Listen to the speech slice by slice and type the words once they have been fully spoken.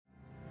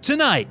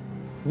Tonight,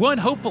 one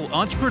hopeful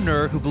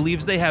entrepreneur who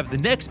believes they have the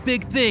next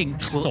big thing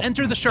will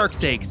enter the Shark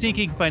Tank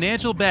seeking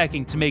financial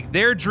backing to make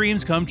their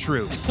dreams come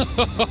true.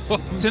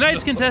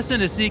 Tonight's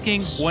contestant is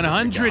seeking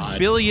 $100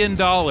 billion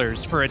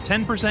for a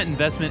 10%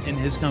 investment in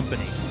his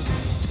company.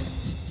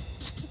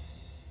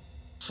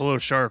 Hello,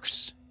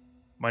 Sharks.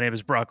 My name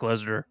is Brock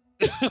Lesnar,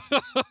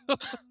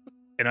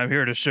 and I'm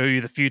here to show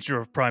you the future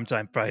of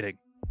primetime fighting.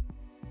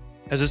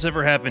 Has this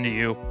ever happened to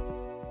you?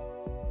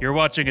 You're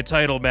watching a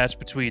title match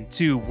between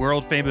two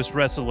world-famous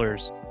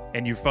wrestlers,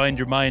 and you find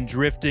your mind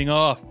drifting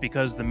off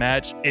because the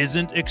match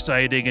isn't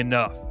exciting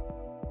enough.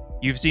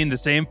 You've seen the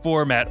same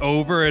format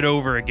over and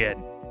over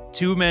again.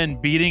 Two men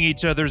beating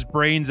each other's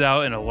brains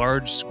out in a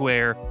large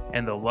square,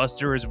 and the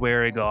luster is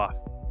wearing off.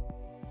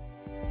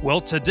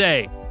 Well,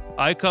 today,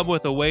 I come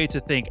with a way to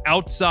think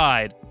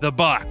outside the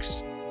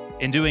box.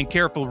 In doing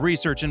careful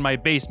research in my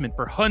basement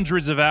for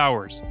hundreds of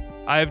hours,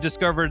 I have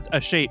discovered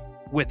a shape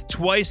with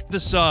twice the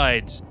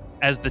sides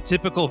as the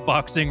typical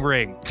boxing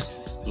ring.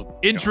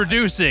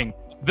 Introducing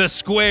the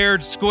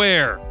squared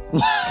square.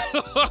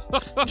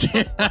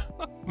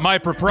 My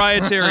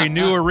proprietary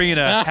new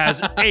arena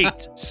has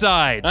 8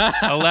 sides,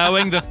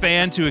 allowing the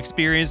fan to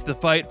experience the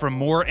fight from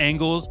more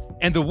angles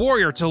and the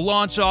warrior to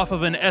launch off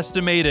of an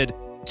estimated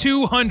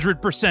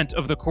 200%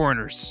 of the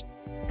corners.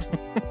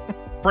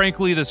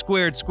 Frankly, the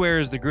squared square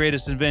is the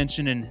greatest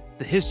invention in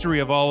the history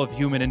of all of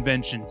human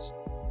inventions.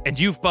 And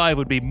you 5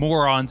 would be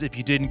morons if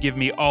you didn't give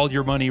me all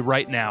your money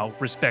right now,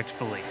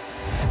 respectfully.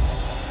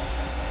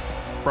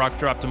 Brock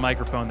dropped a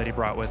microphone that he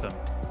brought with him.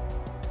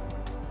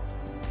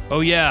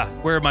 Oh yeah,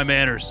 where are my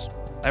manners?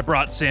 I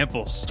brought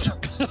samples.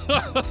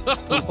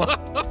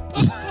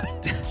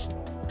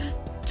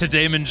 To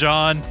Damon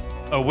John,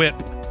 a whip.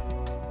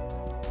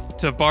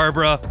 To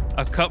Barbara,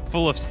 a cup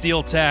full of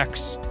steel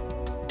tacks.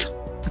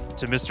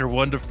 To Mr.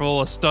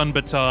 Wonderful, a stun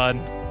baton.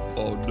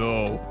 Oh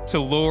no. To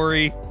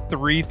Lori,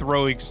 3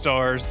 throwing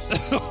stars.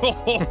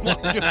 Oh my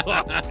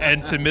god.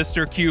 And to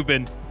Mr.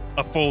 Cuban,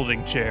 a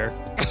folding chair.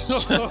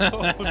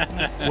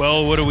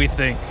 Well, what do we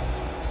think?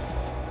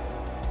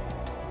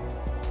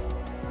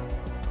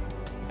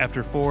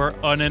 After 4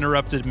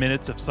 uninterrupted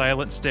minutes of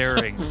silent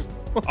staring,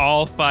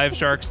 all 5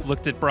 sharks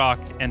looked at Brock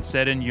and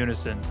said in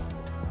unison,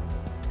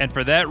 "And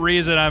for that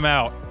reason, I'm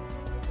out."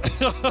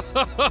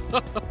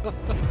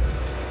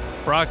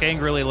 Brock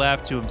angrily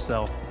laughed to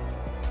himself.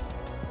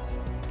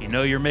 You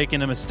know you're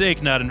making a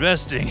mistake not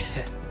investing.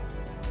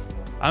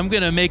 I'm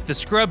gonna make the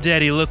scrub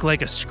daddy look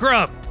like a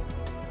scrub.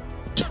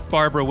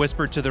 Barbara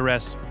whispered to the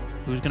rest,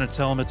 who's gonna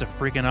tell him it's a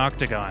freaking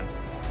octagon?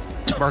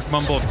 Mark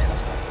mumbled,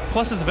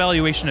 plus his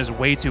valuation is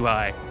way too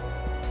high.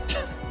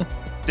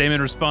 Damon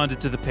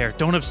responded to the pair,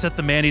 don't upset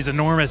the man, he's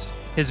enormous.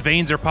 His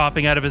veins are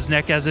popping out of his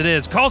neck as it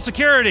is. Call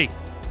security!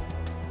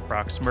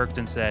 Brock smirked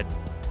and said,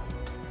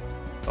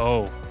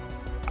 oh,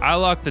 I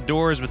locked the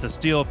doors with a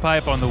steel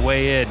pipe on the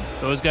way in.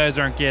 Those guys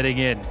aren't getting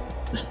in.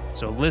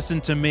 So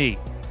listen to me.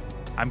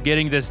 I'm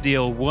getting this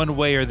deal one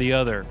way or the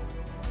other.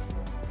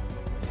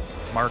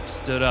 Mark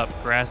stood up,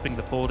 grasping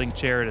the folding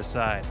chair at his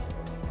side.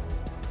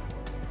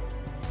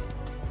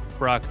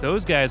 Brock,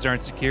 those guys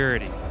aren't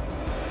security.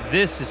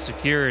 This is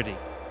security.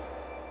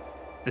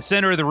 The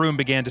center of the room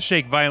began to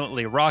shake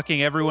violently,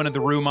 rocking everyone in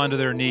the room onto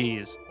their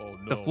knees. Oh,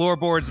 no. The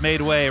floorboards made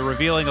way,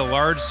 revealing a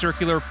large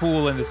circular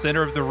pool in the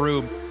center of the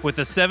room with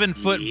a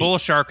 7-foot bull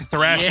shark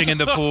thrashing in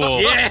the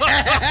pool.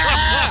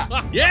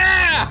 Yeah!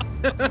 Yeah!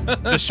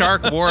 The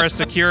shark wore a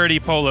security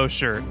polo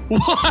shirt.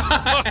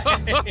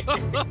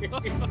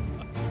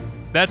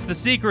 That's the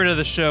secret of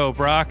the show,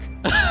 Brock.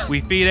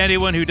 We feed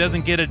anyone who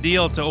doesn't get a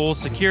deal to old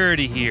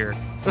security here.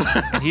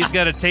 And he's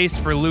got a taste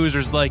for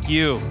losers like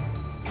you.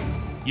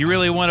 You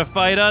really want to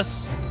fight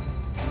us?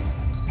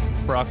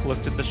 Brock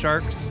looked at the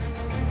sharks,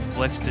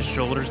 flexed his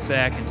shoulders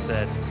back, and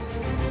said,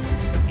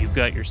 you've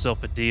got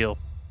yourself a deal.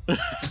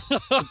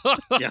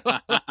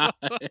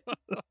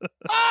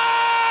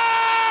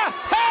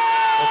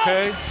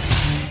 Okay.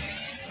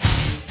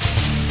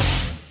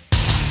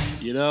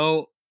 You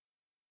know,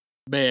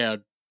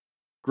 man,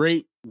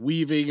 great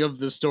weaving of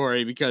the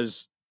story,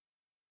 because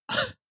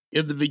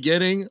in the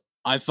beginning,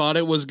 I thought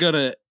it was going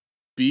to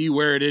be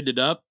where it ended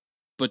up,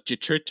 but you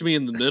tricked me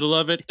in the middle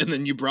of it, and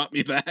then you brought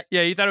me back.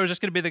 Yeah, you thought it was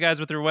just going to be the guys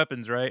with their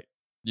weapons, right?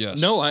 Yes.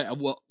 No,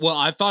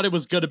 I thought it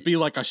was going to be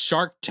like a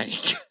Shark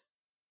Tank.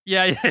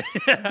 Yeah.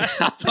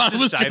 I thought it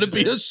was going to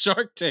be a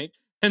Shark Tank,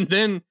 and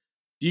then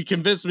you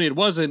convinced me it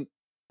wasn't,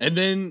 and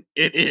then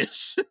it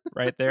is.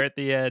 Right there at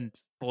the end.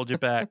 Pulled you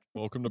back.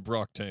 Welcome to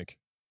Brock Tank.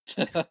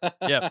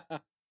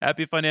 Yep.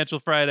 Happy Financial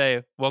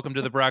Friday. Welcome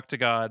to the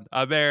Brocktagon.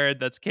 I'm Aaron.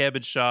 That's Cam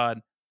and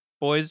Sean.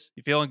 Boys,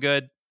 you feeling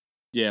good?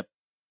 Yep.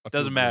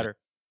 Doesn't matter.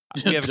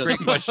 We have a great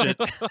question.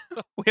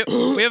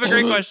 we have a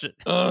great question.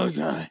 Oh,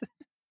 God.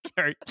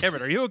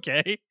 Cameron, are you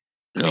okay?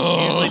 No.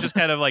 You usually just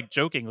kind of like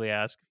jokingly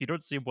ask. You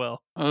don't seem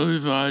well. I'll be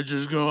fine.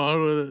 Just go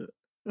on with it.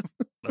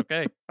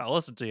 Okay, I'll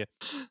listen to you.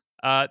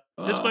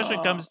 This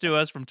question comes to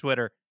us from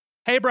Twitter.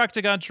 Hey,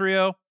 Brocktagon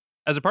Trio.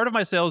 As a part of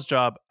my sales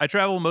job, I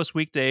travel most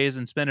weekdays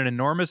and spend an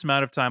enormous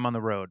amount of time on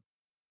the road.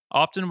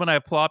 Often when I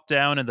plop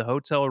down in the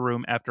hotel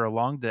room after a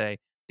long day,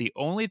 the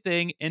only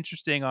thing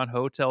interesting on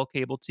hotel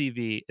cable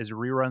TV is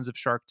reruns of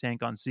Shark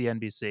Tank on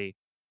CNBC.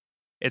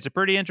 It's a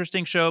pretty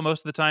interesting show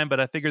most of the time, but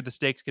I figured the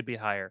stakes could be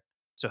higher.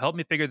 So help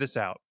me figure this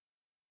out.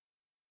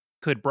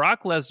 Could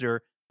Brock Lesnar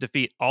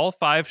defeat all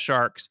 5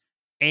 sharks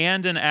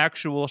and an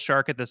actual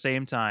shark at the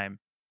same time?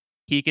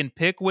 He can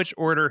pick which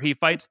order he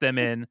fights them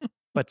in,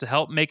 but to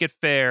help make it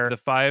fair, the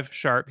 5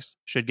 sharks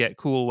should get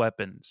cool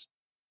weapons.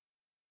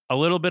 A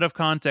little bit of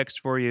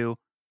context for you.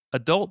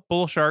 Adult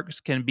bull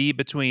sharks can be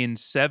between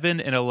 7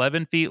 and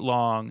 11 feet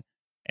long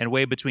and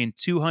weigh between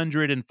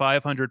 200 and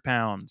 500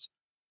 pounds.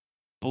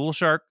 Bull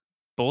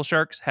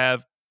sharks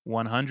have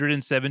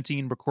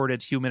 117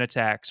 recorded human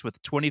attacks with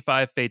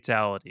 25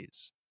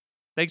 fatalities.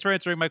 Thanks for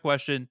answering my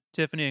question,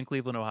 Tiffany in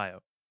Cleveland,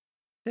 Ohio.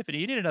 Tiffany,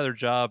 you need another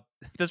job.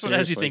 This one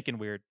has you thinking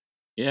weird.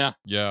 Yeah.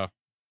 The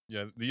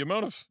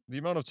amount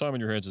of time on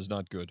your hands is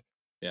not good.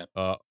 Yeah.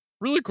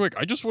 Really quick,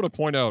 I just want to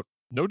point out,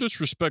 no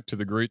disrespect to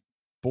the great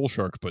bull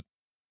shark, but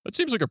that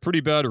seems like a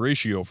pretty bad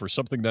ratio for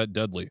something that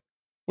deadly.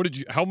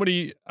 How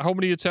many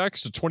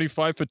attacks to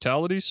 25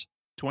 fatalities?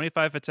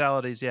 25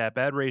 fatalities, yeah,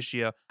 bad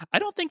ratio. I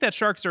don't think that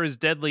sharks are as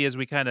deadly as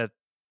we kind of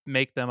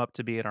make them up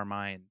to be in our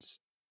minds.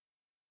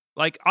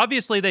 Like,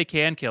 obviously they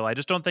can kill. I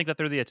just don't think that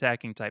they're the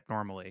attacking type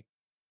normally.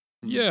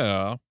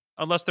 Yeah.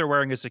 Unless they're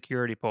wearing a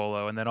security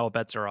polo, and then all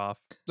bets are off.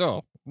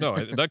 No,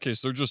 in that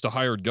case, they're just a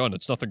hired gun.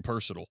 It's nothing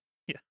personal.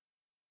 Yeah.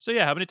 So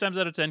yeah, how many times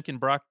out of 10 can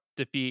Brock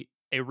defeat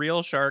a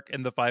real shark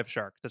and the 5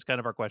 shark? That's kind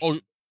of our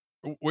question.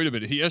 Oh, wait a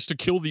minute. He has to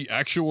kill the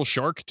actual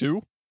shark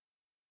too?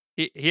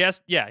 He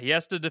has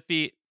to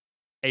defeat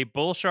a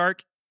bull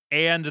shark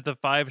and the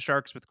 5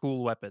 sharks with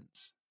cool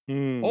weapons.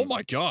 Oh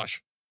my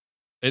gosh.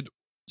 And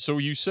so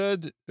you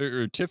said,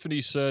 or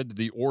Tiffany said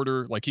the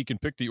order, like he can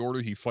pick the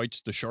order he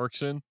fights the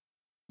sharks in?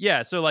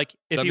 Yeah, so like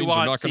if That he means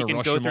they're not wants, he gonna can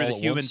rush go them through all the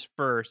at humans once?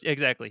 first.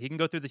 Exactly. He can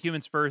go through the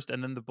humans first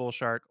and then the bull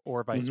shark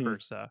or vice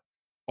versa.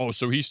 Oh,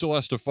 so he still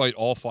has to fight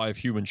all 5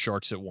 human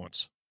sharks at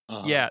once.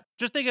 Yeah,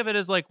 just think of it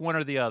as like one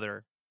or the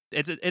other.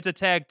 It's a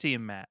tag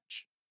team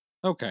match.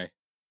 Okay.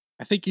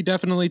 I think he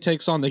definitely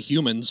takes on the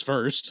humans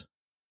first.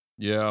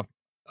 Yeah,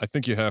 I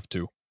think you have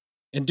to.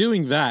 In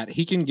doing that,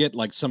 he can get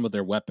like some of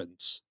their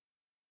weapons.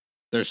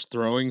 There's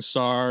throwing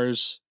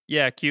stars,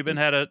 Yeah, Cuban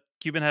had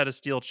a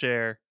steel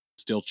chair.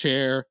 steel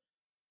chair.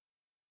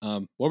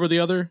 What were the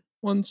other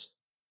ones?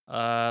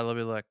 Let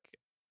me look.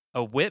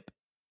 A whip,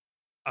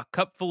 a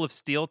cup full of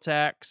steel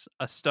tacks,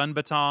 a stun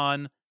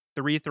baton,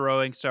 3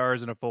 throwing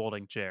stars, and a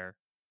folding chair.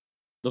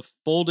 The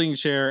folding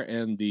chair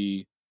and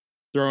the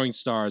throwing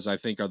stars, I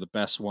think, are the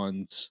best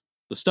ones.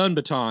 The stun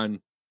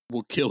baton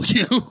will kill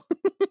you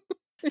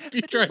if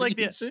you I try just to like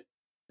use it.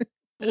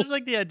 I just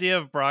like the idea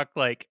of Brock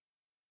like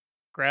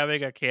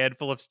grabbing a can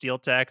full of steel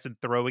tacks and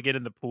throwing it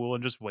in the pool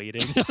and just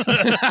waiting.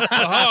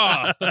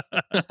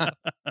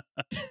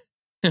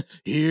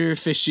 Here,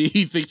 fishy.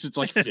 He thinks it's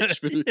like fish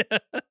food. Yeah.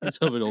 Let's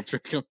hope it'll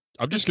trick him.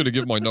 I'm just going to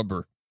give my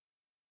number.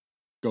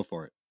 Go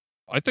for it.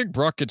 I think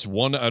Brock gets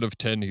 1 out of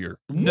 10 here.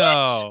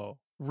 No.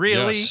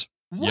 Really? Yes.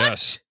 What?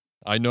 Yes.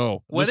 I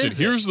know. What Listen, is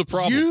it? here's the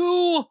problem.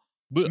 You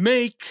Li-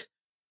 make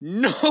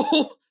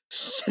no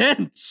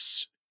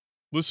sense.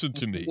 Listen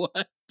to me.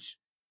 What?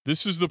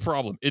 This is the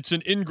problem. It's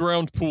an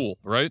in-ground pool,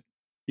 right?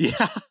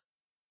 Yeah.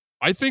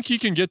 I think he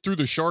can get through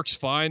the sharks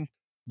fine.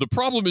 The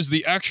problem is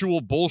the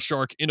actual bull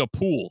shark in a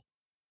pool.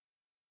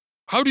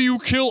 How do you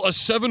kill a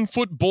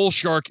 7-foot bull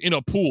shark in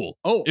a pool?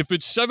 Oh, If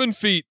it's 7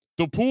 feet,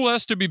 the pool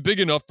has to be big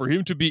enough for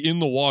him to be in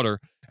the water,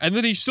 and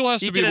then he still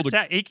has to be able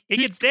to... He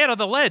can stand on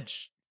the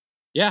ledge.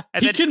 yeah.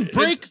 And He then- can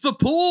break the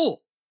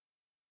pool.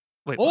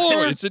 Wait, Or-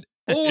 what?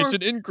 It's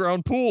an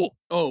in-ground pool.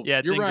 Oh, Yeah,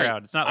 it's you're in right.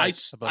 ground. It's not like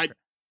above ground.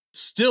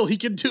 Still, he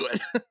can do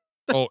it.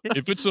 Oh,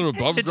 if it's an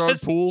above-ground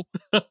just- pool,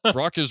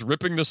 Brock is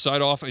ripping the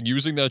side off and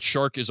using that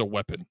shark as a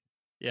weapon.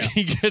 Yeah.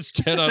 He gets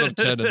 10 out of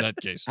 10 in that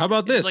case. How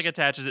about He this? just, like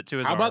attaches it to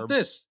his How arm. about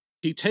this?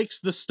 He takes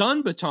the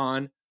stun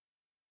baton,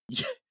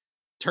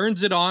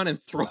 turns it on,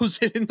 and throws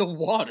it in the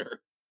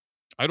water.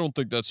 I don't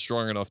think that's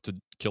strong enough to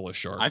kill a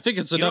shark. I think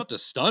it's You enough to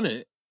stun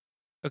it.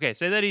 Okay,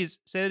 say that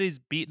he's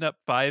beaten up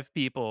 5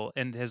 people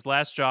and his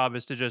last job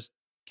is to just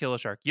kill a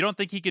shark. You don't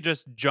think he could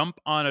just jump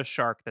on a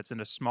shark that's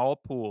in a small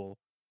pool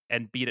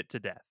and beat it to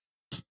death?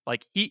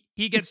 Like he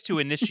gets to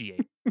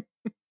initiate.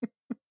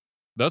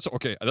 That's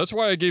okay. That's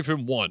why I gave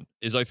him 1.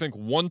 Is I think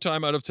 1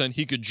 time out of 10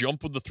 he could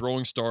jump with the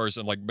throwing stars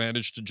and like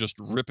manage to just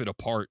rip it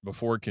apart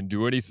before it can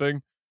do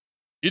anything.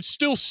 It's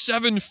still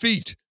 7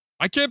 feet.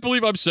 I can't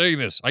believe I'm saying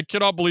this. I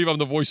cannot believe I'm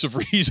the voice of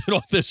reason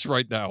on this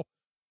right now.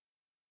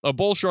 A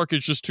bull shark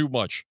is just too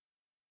much.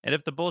 And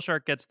if the bull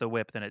shark gets the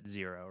whip, then it's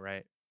 0,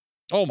 right?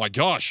 Oh my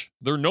gosh.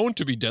 They're known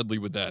to be deadly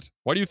with that.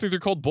 Why do you think they're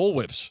called bull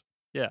whips?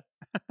 Yeah.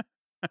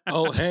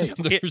 Oh, hey.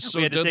 They're we so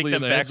had to take deadly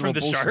them in the back hands of from a the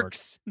bull shark.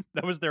 sharks.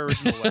 That was their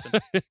original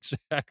weapon.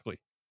 Exactly.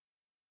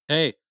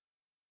 Hey,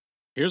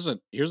 here's an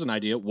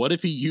idea. What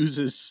if he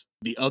uses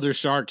the other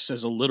sharks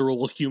as a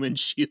literal human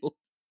shield?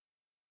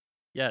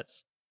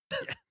 Yes.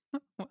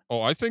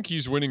 Oh, I think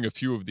he's winning a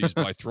few of these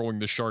by throwing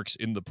the sharks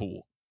in the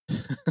pool.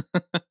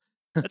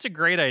 That's a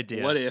great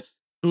idea. What if?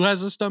 Who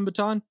has a stun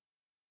baton?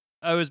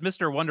 Oh, it was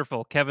Mr.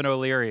 Wonderful, Kevin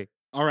O'Leary.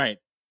 All right.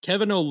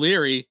 Kevin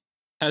O'Leary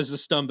has the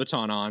stun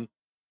baton on.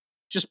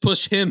 Just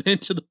push him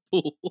into the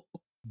pool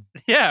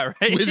Yeah,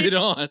 right? with it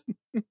on.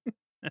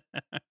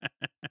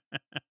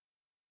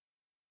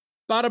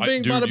 Bada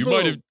bing, bada you boom.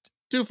 might have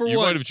 2 for 1. You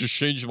might have just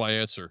changed my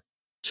answer.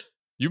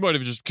 You might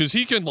have just, because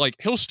he can,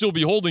 he'll still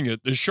be holding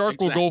it. The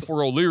shark will go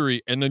for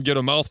O'Leary and then get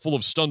a mouthful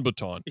of stun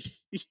baton.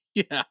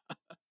 Yeah.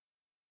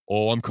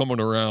 Oh, I'm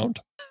coming around.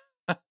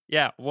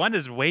 Yeah, 1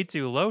 is way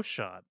too low,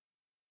 Sean.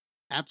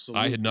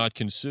 Absolutely. I had not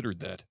considered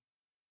that.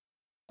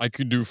 I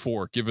can do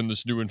 4, given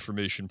this new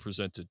information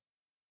presented.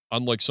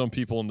 Unlike some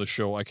people on the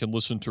show, I can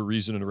listen to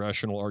reason and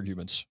rational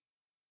arguments.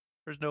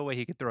 There's no way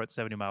he could throw it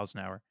 70 miles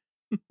an hour.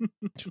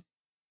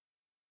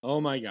 Oh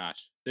my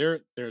gosh.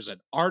 There's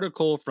an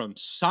article from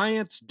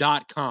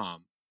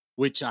science.com,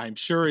 which I'm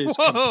sure is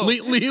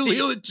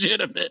completely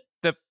legitimate.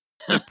 The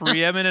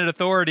preeminent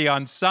authority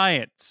on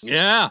science.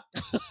 Yeah.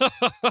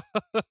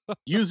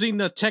 Using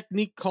the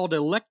technique called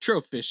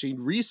electrofishing,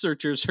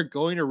 researchers are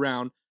going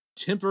around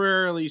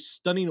temporarily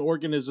stunning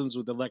organisms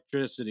with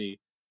electricity.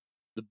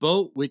 The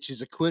boat, which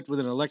is equipped with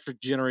an electric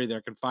generator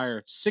that can fire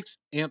a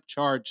 6-amp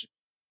charge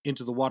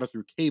into the water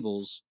through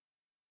cables,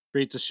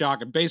 creates a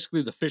shock, and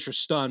basically the fish are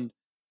stunned,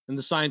 and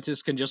the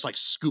scientists can just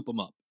scoop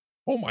them up.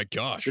 Oh my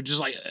gosh. They're just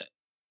like...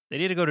 They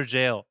need to go to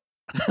jail.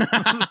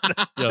 Yeah,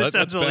 This sounds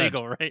that's bad.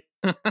 illegal, right?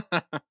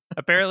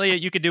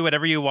 Apparently, you can do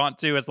whatever you want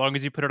to as long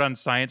as you put it on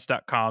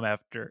science.com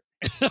after.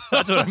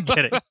 That's what I'm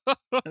getting.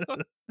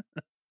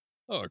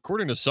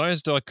 According to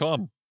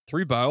science.com,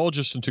 3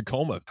 biologists in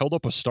Tacoma held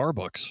up a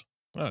Starbucks.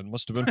 It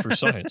must have been for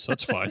science.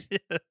 That's fine.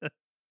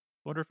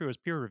 Wonder if it was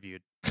peer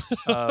reviewed.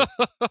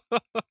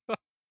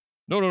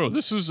 No.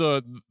 This is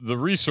the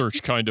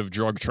research kind of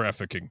drug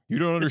trafficking. You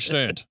don't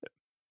understand.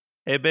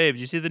 Hey, babe, did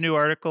you see the new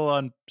article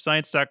on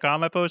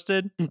science.com I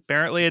posted?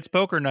 Apparently, it's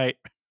poker night.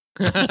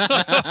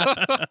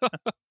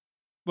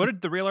 What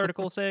did the real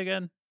article say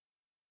again?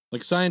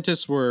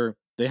 Scientists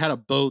they had a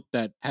boat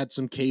that had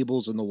some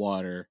cables in the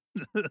water.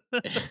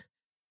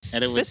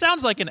 And it was... This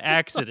sounds like an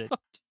accident.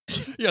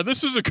 Yeah,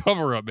 this is a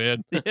cover-up,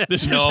 man. Yeah.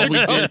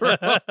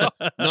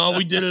 No,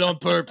 we did it on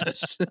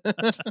purpose.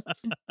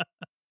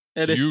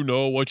 Do you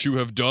know what you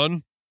have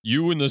done?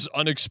 You and this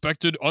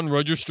unexpected,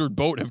 unregistered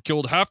boat have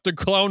killed half the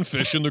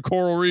clownfish in the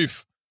coral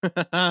reef. It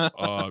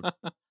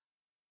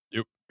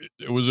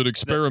was an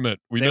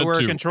experiment. They were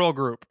a control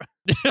group.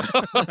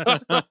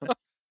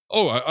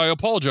 Oh, I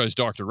apologize,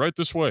 doctor. Right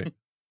this way.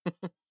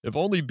 If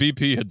only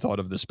BP had thought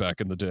of this back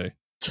in the day.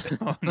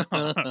 Oh, no.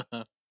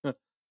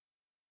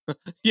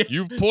 Yeah.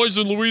 You've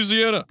poisoned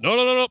Louisiana.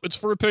 No. It's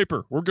for a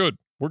paper. We're good.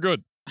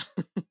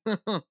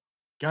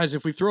 Guys,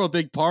 if we throw a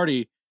big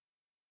party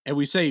and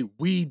we say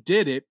we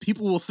did it,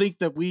 people will think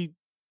that we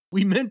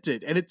meant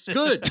it, and it's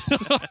good.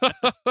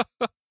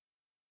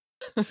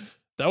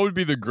 That would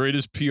be the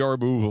greatest PR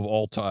move of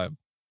all time.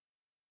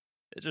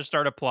 They just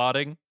start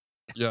applauding.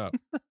 Yeah.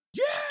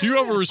 Yeah. Do you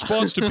have a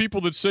response to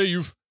people that say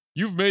you've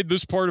made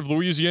this part of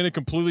Louisiana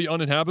completely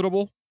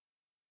uninhabitable?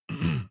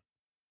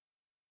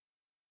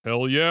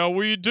 Hell yeah,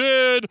 we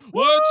did!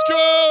 Let's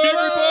go,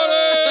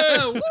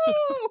 everybody!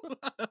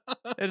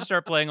 They just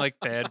start playing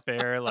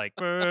fanfare,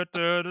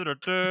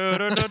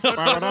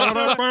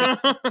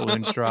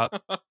 balloons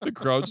drop. The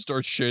crowd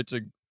starts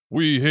chanting,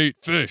 "We hate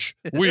fish!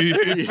 We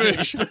hate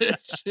fish!"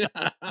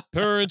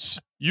 Parents,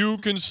 you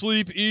can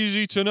sleep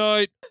easy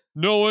tonight,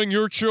 knowing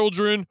your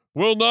children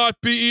will not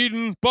be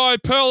eaten by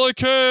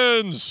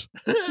pelicans!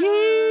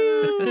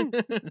 Woo!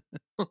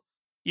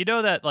 You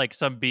know that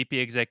some BP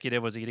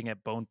executive was eating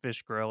at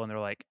Bonefish Grill and they're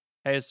like,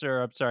 "Hey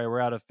sir, I'm sorry, we're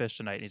out of fish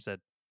tonight." And he said,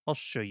 "I'll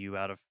show you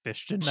out of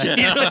fish tonight."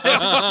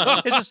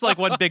 It's just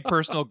one big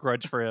personal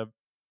grudge for him.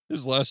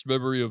 His last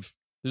memory of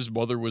his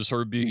mother was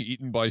her being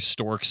eaten by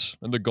storks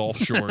in the Gulf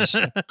Shores.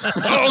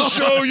 I'll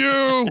show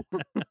you!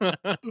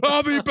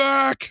 I'll be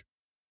back!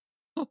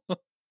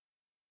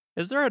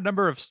 Is there a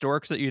number of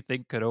storks that you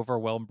think could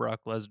overwhelm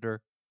Brock Lesnar?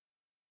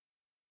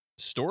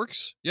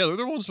 Storks? Yeah, they're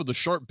the ones with the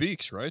sharp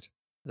beaks, right?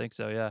 I think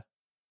so, yeah.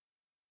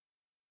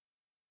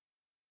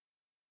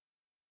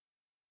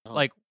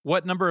 Oh.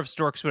 What number of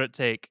storks would it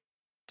take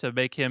to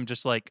make him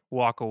just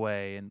walk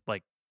away and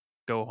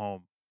go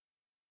home?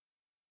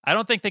 I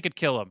don't think they could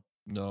kill him,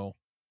 No.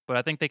 but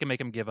I think they can make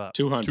him give up.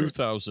 200.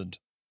 2,000.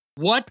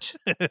 What?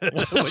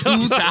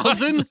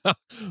 2,000?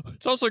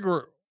 It sounds like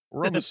we're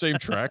on the same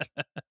track.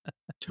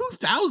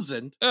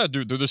 2,000? Yeah,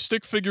 dude, they're the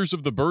stick figures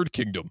of the bird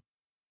kingdom.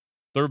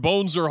 Their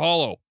bones are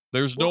hollow.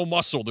 There's no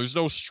muscle. There's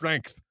no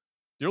strength.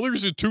 The only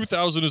reason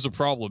 2,000 is a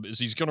problem is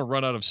he's going to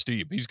run out of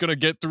steam. He's going to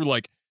get through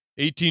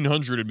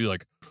 1,800 and be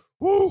like,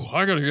 "Whoo,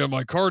 I got to get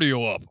my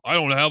cardio up. I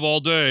don't have all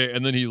day."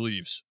 And then he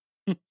leaves.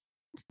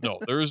 No,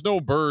 there is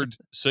no bird,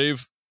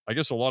 save, I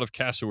guess, a lot of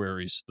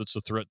cassowaries that's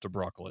a threat to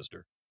Brock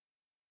Lesnar.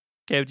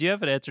 Okay, do you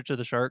have an answer to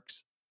the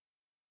sharks?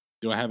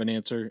 Do I have an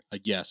answer?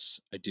 Yes,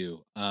 I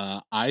do.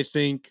 I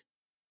think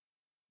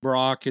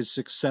Brock is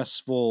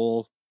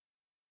successful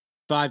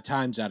 5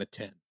 times out of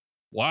 10.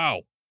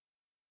 Wow.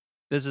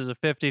 This is a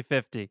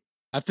 50-50.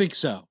 I think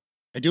so.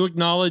 I do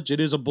acknowledge it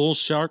is a bull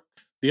shark.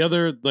 The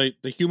other, the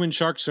human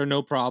sharks are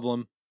no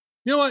problem.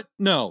 You know what?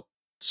 No.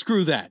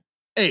 Screw that.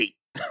 8.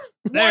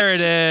 There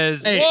it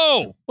is. 8.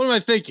 Whoa! What am I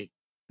thinking?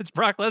 It's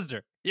Brock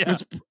Lesnar. Yeah.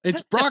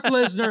 It's Brock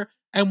Lesnar,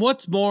 and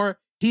what's more,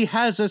 he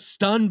has a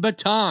stun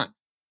baton.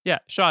 Yeah,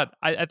 Sean,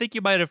 I think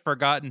you might have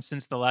forgotten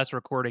since the last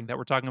recording that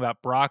we're talking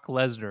about Brock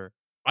Lesnar.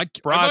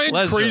 Brock am I in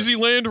Lesnar. crazy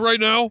land right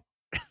now?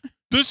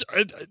 This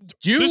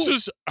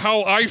is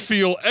how I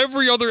feel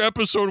every other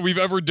episode we've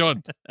ever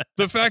done.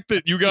 The fact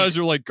that you guys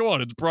are like, go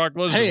on, it's Brock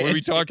Lesnar. Hey, what are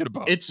we talking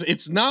about?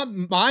 It's not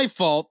my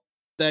fault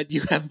that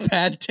you have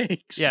bad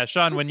takes. Yeah,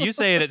 Sean, when you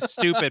say it, it's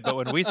stupid, but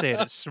when we say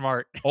it, it's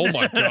smart. Oh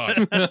my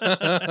God.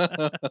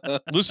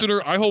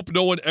 Listener, I hope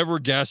no one ever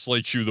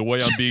gaslights you the way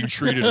I'm being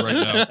treated right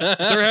now.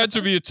 There had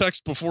to be a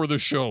text before the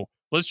show.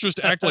 Let's just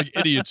act like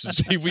idiots and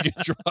see if we can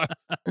try.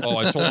 Oh,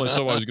 I told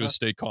myself I was going to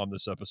stay calm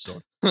this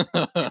episode.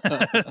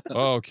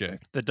 Okay.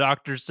 The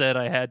doctor said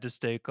I had to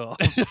stay calm.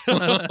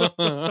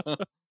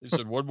 He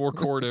said, one more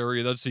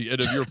coronary, that's the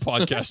end of your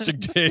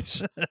podcasting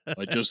days.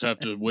 I just have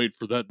to wait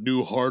for that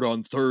new heart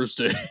on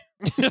Thursday.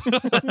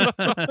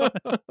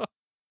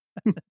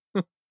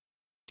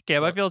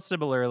 Cam, I feel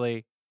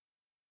similarly.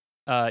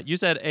 You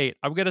said 8.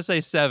 I'm gonna say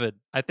 7.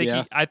 I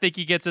think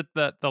he gets it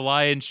the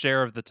lion's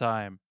share of the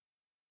time.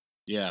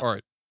 Yeah. All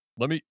right.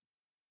 Let me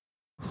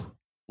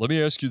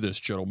ask you this,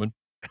 gentlemen.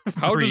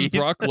 How does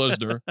Brock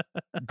Lesnar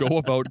go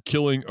about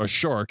killing a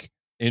shark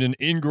in an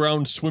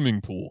in-ground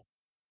swimming pool?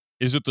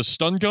 Is it the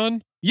stun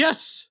gun?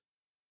 Yes.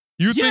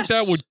 You think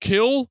that would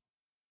kill?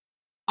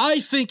 I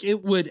think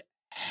it would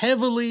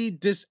heavily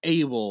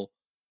disable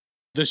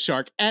the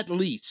shark, at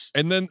least.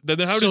 And then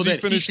how does he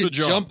finish the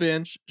job? Jump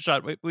in.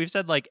 Sean, we've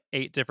said like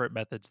 8 different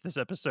methods this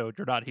episode.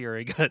 You're not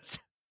hearing us.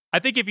 I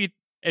think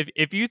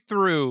if you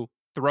threw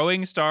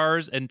throwing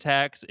stars and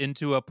tacks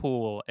into a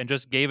pool and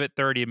just gave it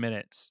 30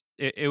 minutes,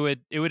 it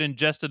would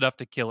ingest enough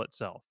to kill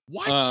itself.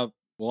 What?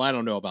 Well, I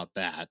don't know about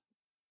that.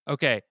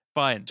 Okay,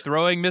 fine.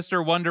 Throwing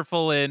Mr.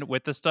 Wonderful in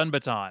with the stun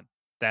baton.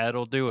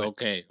 That'll do it.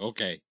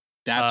 Okay.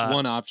 That's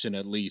one option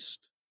at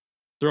least.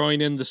 Throwing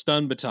in the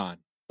stun baton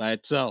by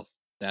itself.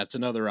 That's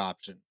another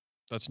option.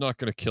 That's not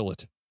going to kill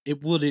it.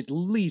 It would at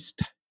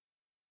least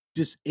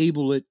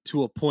disable it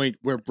to a point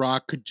where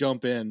Brock could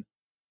jump in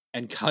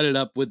and cut it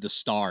up with the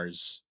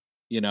stars,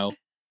 you know?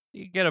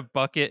 You get a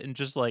bucket and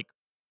just like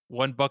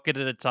one bucket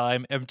at a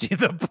time, empty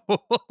the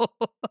pool.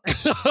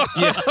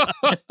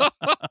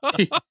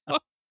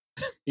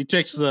 He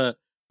takes the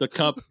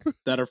cup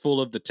that are full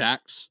of the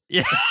tacks.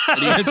 Yeah. And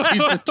he empties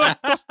the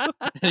tacks.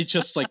 And he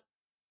just like...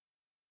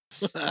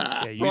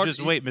 Yeah, you Brock,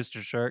 just wait,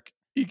 Mr. Shark.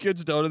 He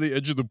gets down to the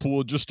edge of the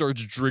pool and just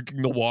starts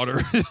drinking the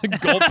water.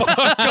 Gulp.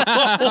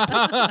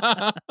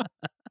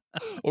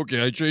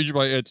 Okay, I changed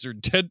my answer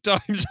 10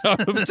 times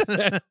out of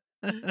 10.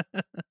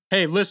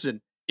 Hey,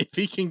 listen. If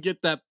he can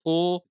get that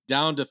pool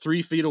down to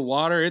 3 feet of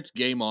water, it's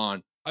game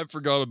on. I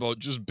forgot about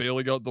just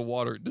bailing out the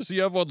water. Does he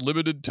have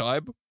unlimited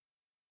time?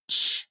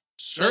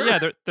 Sure.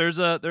 Yeah, there's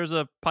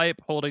a pipe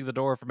holding the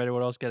door from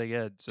anyone else getting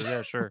in. So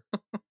yeah, sure.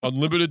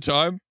 Unlimited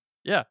time?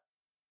 Yeah.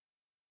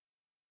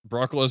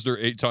 Brock Lesnar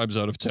 8 times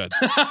out of 10.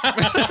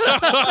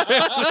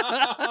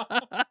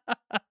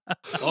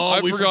 Oh,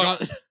 we forgot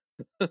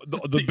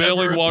the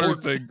bailing water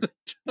thing.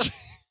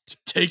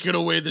 Taking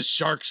away the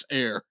shark's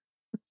air.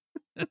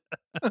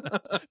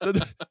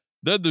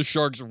 Then the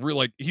shark's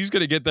he's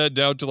gonna get that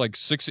down to like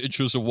 6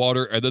 inches of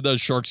water, and then that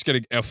shark's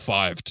getting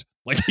F5'd.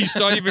 Like he's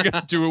not even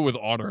gonna do it with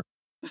honor.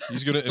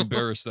 He's gonna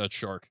embarrass that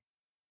shark.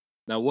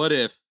 Now, what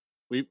if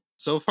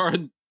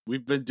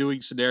we've been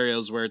doing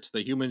scenarios where it's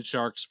the human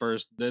sharks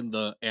first, then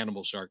the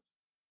animal shark.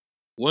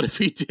 What if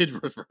he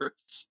did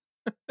reverse?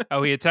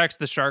 Oh, he attacks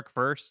the shark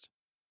first?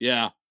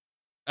 Yeah.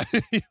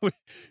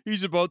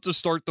 He's about to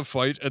start the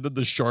fight, and then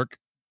the shark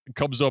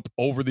comes up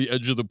over the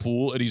edge of the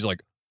pool, and he's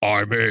like,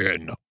 I'm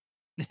in.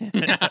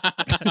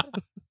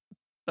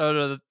 Oh,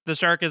 no, the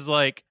shark is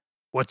like,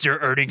 what's your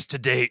earnings to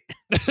date?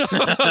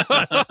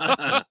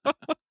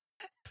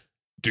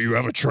 Do you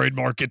have a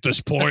trademark at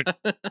this point?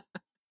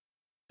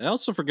 I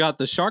also forgot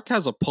the shark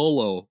has a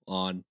polo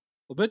on.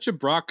 I'll bet you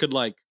Brock could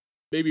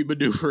maybe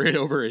maneuver it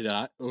over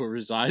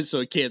his eyes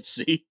so he can't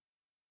see.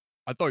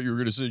 I thought you were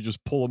going to say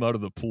just pull him out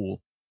of the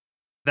pool.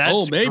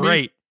 That's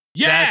great.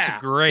 Yeah,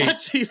 that's great.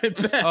 That's even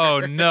better. Oh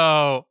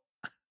no!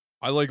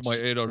 I like my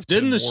 8 out of 10.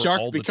 Then the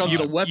shark becomes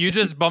a weapon. You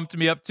just bumped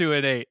me up to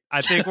an 8.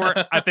 I think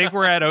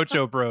we're at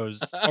Ocho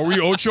Bros. Are we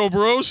Ocho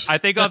Bros? I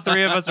think all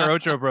 3 of us are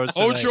Ocho Bros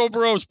tonight. Ocho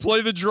Bros,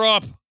 play the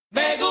drop.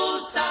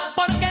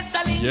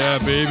 Yeah,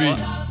 baby.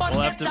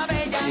 We'll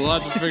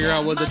have to figure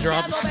out what the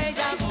drop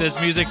is. This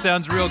music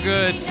sounds real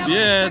good.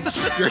 Yeah, it's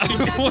great.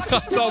 I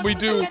thought we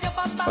do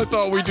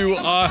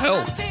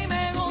hell.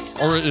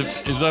 Or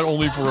is that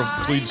only for a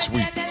clean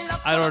sweep?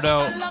 I don't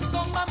know.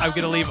 I'm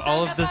gonna leave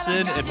all of this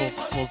in, and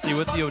we'll see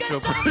what the Ocho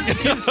Bros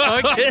theme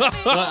song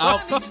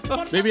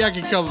is. Maybe I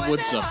can come up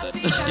with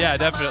something. Yeah,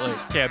 definitely.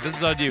 Cam, this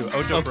is on you.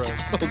 Ocho Bros.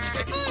 Okay.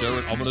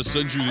 Jared, I'm gonna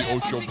send you the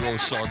Ocho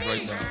Bros song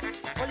right now.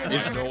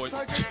 Is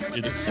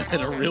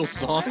that a real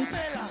song?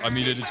 I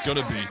mean, it's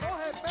gonna be.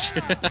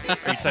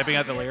 Are you typing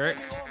out the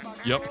lyrics?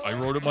 Yep, I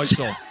wrote it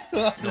myself.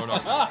 No.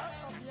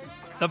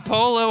 The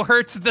polo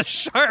hurts the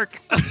shark.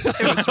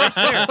 It was right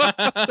there.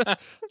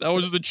 That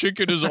was the chink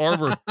in his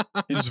armor.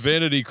 His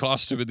vanity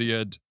cost him in the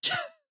end.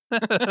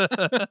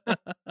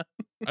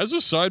 As a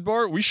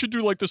sidebar, we should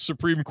do like the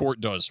Supreme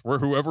Court does, where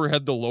whoever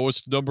had the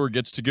lowest number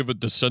gets to give a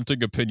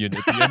dissenting opinion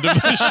at the end of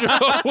the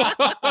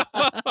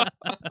show.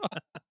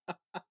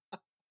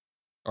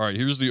 All right,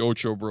 here's the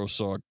Ocho Bro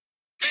song.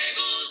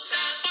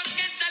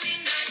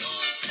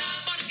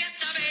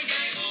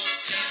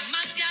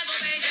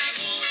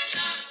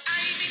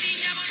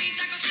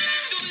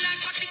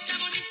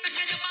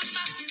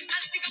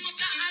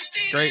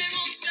 Great.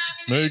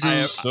 Me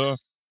gusta.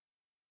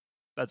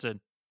 That's it.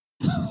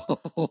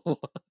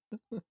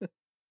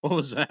 What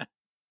was that?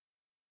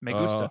 Me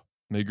gusta.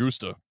 Me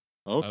gusta.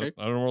 Okay.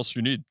 I don't know what else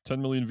you need.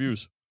 10 million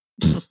views.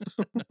 Man,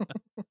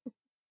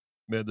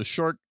 the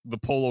shark, the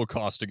polo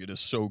costing it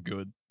is so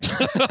good.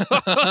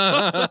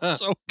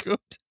 So good.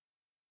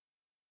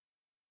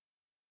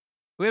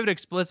 We haven't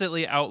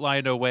explicitly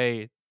outlined a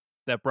way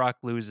that Brock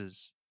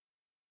loses.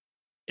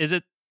 Is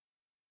it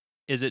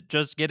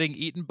just getting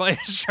eaten by a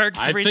shark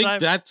I every think time?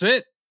 that's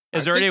it.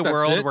 Is there any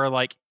world where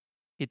like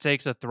he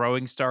takes a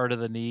throwing star to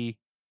the knee?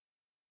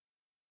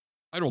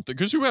 I don't think,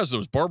 because who has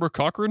those? Barbara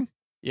Cochran?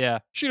 Yeah.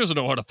 She doesn't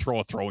know how to throw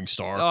a throwing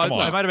star. Oh, Come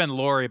on. it might have been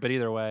Lori, but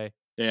either way.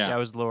 Yeah. It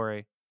was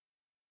Lori.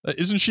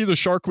 Isn't she the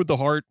shark with the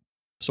heart?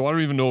 So I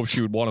don't even know if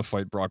she would want to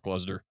fight Brock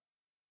Lesnar.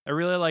 I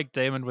really like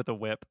Damon with a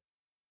whip.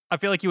 I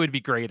feel like he would be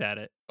great at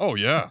it. Oh,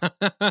 yeah.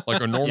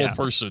 Like a normal Yeah.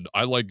 person,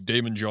 I like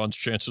Damon John's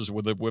chances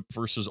with a whip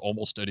versus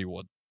almost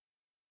anyone.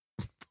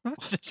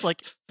 Just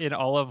like in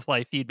all of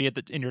life, he'd be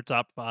in your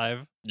top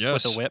 5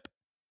 Yes. with a whip.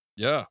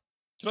 Yeah.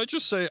 Can I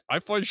just say, I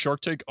find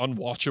Shark Tank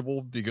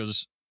unwatchable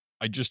because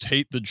I just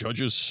hate the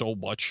judges so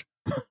much.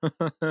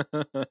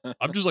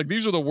 I'm just like,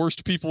 these are the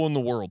worst people in the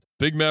world.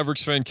 Big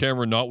Mavericks fan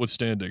Cameron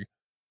notwithstanding.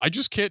 I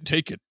just can't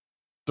take it.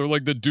 They're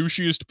like the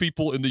douchiest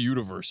people in the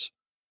universe.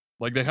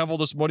 Like, they have all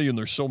this money and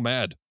they're so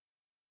mad.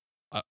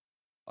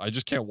 I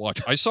just can't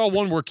watch. I saw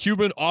one where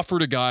Cuban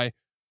offered a guy,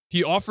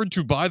 he offered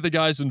to buy the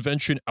guy's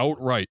invention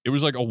outright. It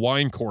was like a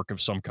wine cork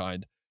of some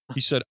kind.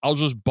 He said, I'll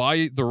just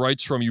buy the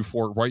rights from you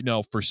for it right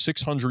now for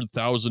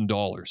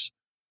 $600,000.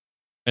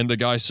 And the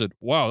guy said,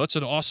 wow, that's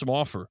an awesome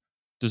offer.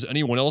 Does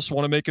anyone else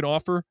want to make an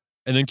offer?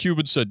 And then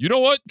Cuban said, you know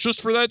what?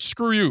 Just for that,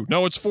 screw you.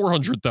 Now it's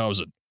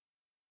 $400,000.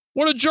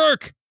 What a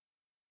jerk.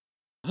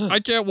 I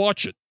can't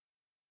watch it.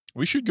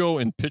 We should go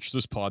and pitch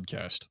this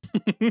podcast.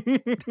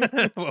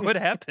 What would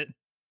happen?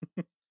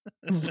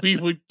 We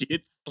would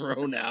get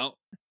thrown out.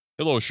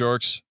 Hello,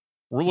 Sharks.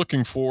 We're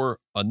looking for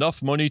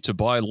enough money to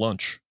buy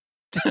lunch.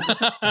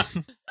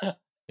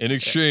 In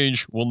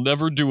exchange, we'll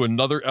never do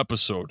another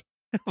episode.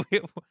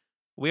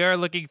 We are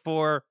looking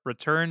for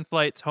return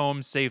flights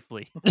home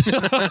safely.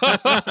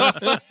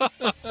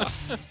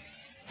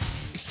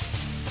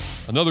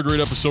 Another great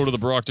episode of the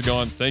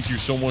Broctagon. Thank you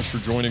so much for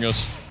joining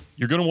us.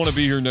 You're going to want to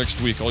be here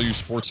next week, all you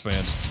sports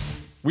fans.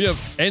 We have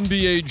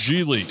NBA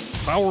G League,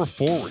 power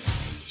forward,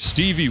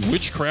 Stevie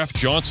Witchcraft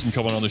Johnson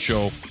coming on the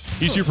show.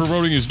 He's here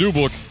promoting his new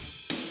book.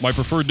 My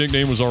preferred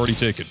nickname was already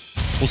taken.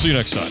 We'll see you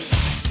next time.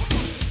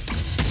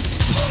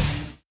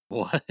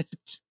 What?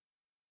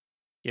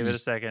 Give it a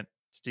second.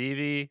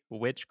 Stevie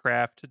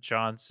Witchcraft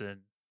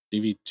Johnson.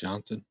 Stevie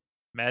Johnson.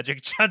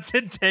 Magic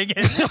Johnson, dang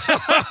it.